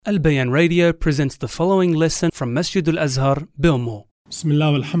Al Bayan Radio presents the following lesson from Masjid Al-Azhar, Bilmo.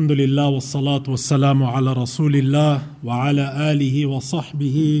 Bismillah walhamdulillah wassalatu wassalamu ala rasulillah wa ala alihi wa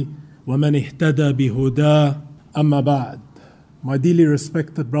sahbihi wa man ihtada bihuda amma ba'd. My dearly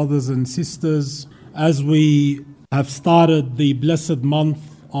respected brothers and sisters, as we have started the blessed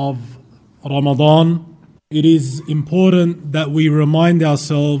month of Ramadan, it is important that we remind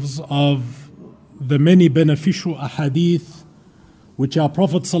ourselves of the many beneficial ahadith which our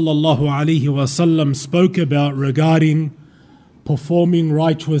Prophet sallallahu alaihi wasallam spoke about regarding performing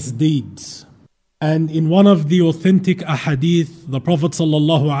righteous deeds. And in one of the authentic ahadith, the Prophet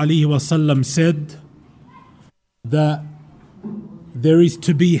sallallahu alaihi wasallam said that there is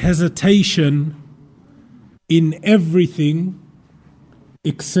to be hesitation in everything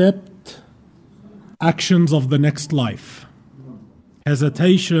except actions of the next life.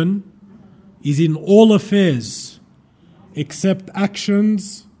 Hesitation is in all affairs except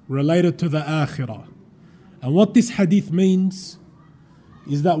actions related to the akhirah. And what this hadith means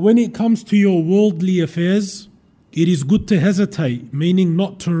is that when it comes to your worldly affairs, it is good to hesitate, meaning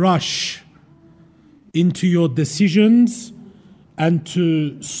not to rush into your decisions and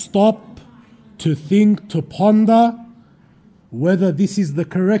to stop, to think, to ponder whether this is the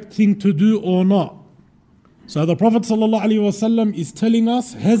correct thing to do or not. So the Prophet ﷺ is telling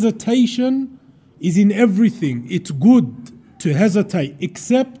us hesitation is in everything. It's good to hesitate,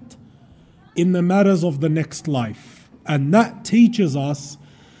 except in the matters of the next life. And that teaches us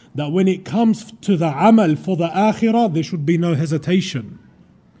that when it comes to the amal for the akhirah, there should be no hesitation.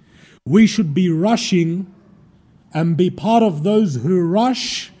 We should be rushing and be part of those who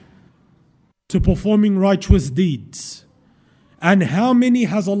rush to performing righteous deeds. And how many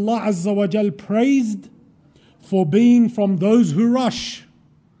has Allah Azza wa Jal praised for being from those who rush?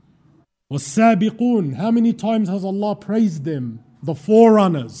 وَالسَّابِقُونَ. How many times has Allah praised them? The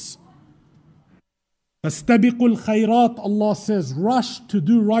forerunners. فَاسْتَبِقُوا الْخَيْرَاتِ. Allah says, rush to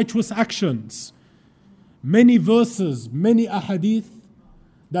do righteous actions. Many verses, many ahadith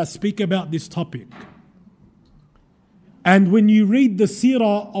that speak about this topic. And when you read the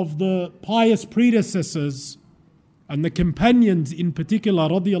seerah of the pious predecessors and the companions in particular,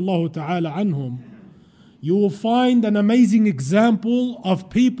 radiyallahu ta'ala anhum, you will find an amazing example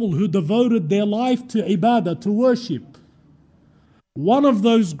of people who devoted their life to ibadah, to worship. One of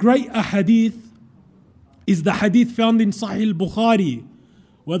those great ahadith is the hadith found in Sahih al-Bukhari,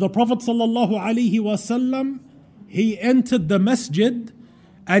 where the Prophet sallallahu alaihi wasallam, he entered the masjid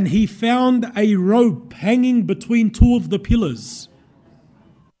and he found a rope hanging between two of the pillars.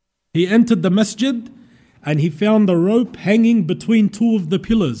 He entered the masjid and he found a rope hanging between two of the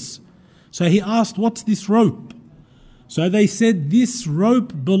pillars. So he asked, what's this rope? So they said, this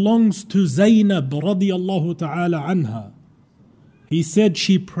rope belongs to Zaynab radiyallahu ta'ala anha. He said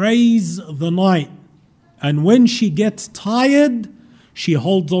she prays the night, and when she gets tired, she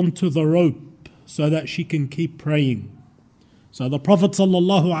holds on to the rope so that she can keep praying. So the Prophet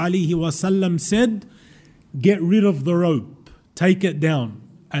sallallahu alaihi wasallam said, get rid of the rope, take it down.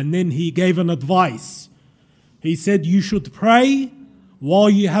 And then he gave an advice. He said, you should pray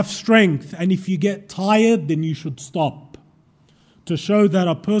while you have strength, and if you get tired, then you should stop. To show that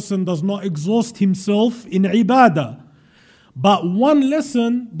a person does not exhaust himself in ibadah. But one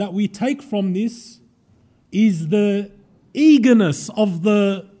lesson that we take from this is the eagerness of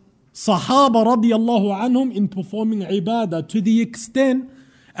the Sahaba radiyallahu anhum in performing ibadah, to the extent,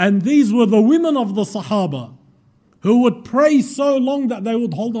 and these were the women of the Sahaba, who would pray so long that they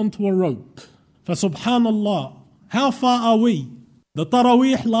would hold on to a rope. For subhanallah, how far are we? The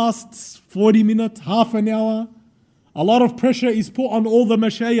Taraweeh lasts 40 minutes, half an hour. A lot of pressure is put on all the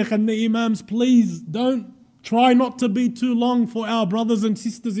mashayikh and the imams. Please don't try not to be too long for our brothers and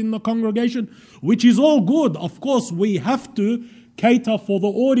sisters in the congregation, which is all good. Of course, we have to cater for the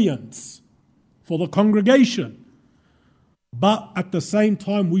audience, for the congregation. But at the same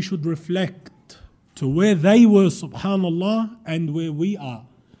time, we should reflect to where they were, subhanallah, and where we are.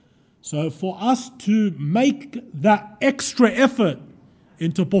 So for us to make that extra effort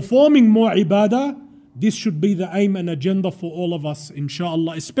into performing more ibadah, this should be the aim and agenda for all of us,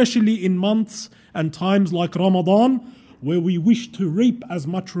 inshallah, especially in months and times like Ramadan, where we wish to reap as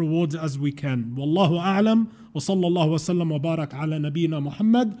much rewards as we can. Wallahu a'lam, wa sallallahu wa sallam wa barak ala nabiyyina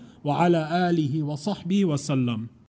Muhammad wa ala alihi wa sahbihi wa sallam.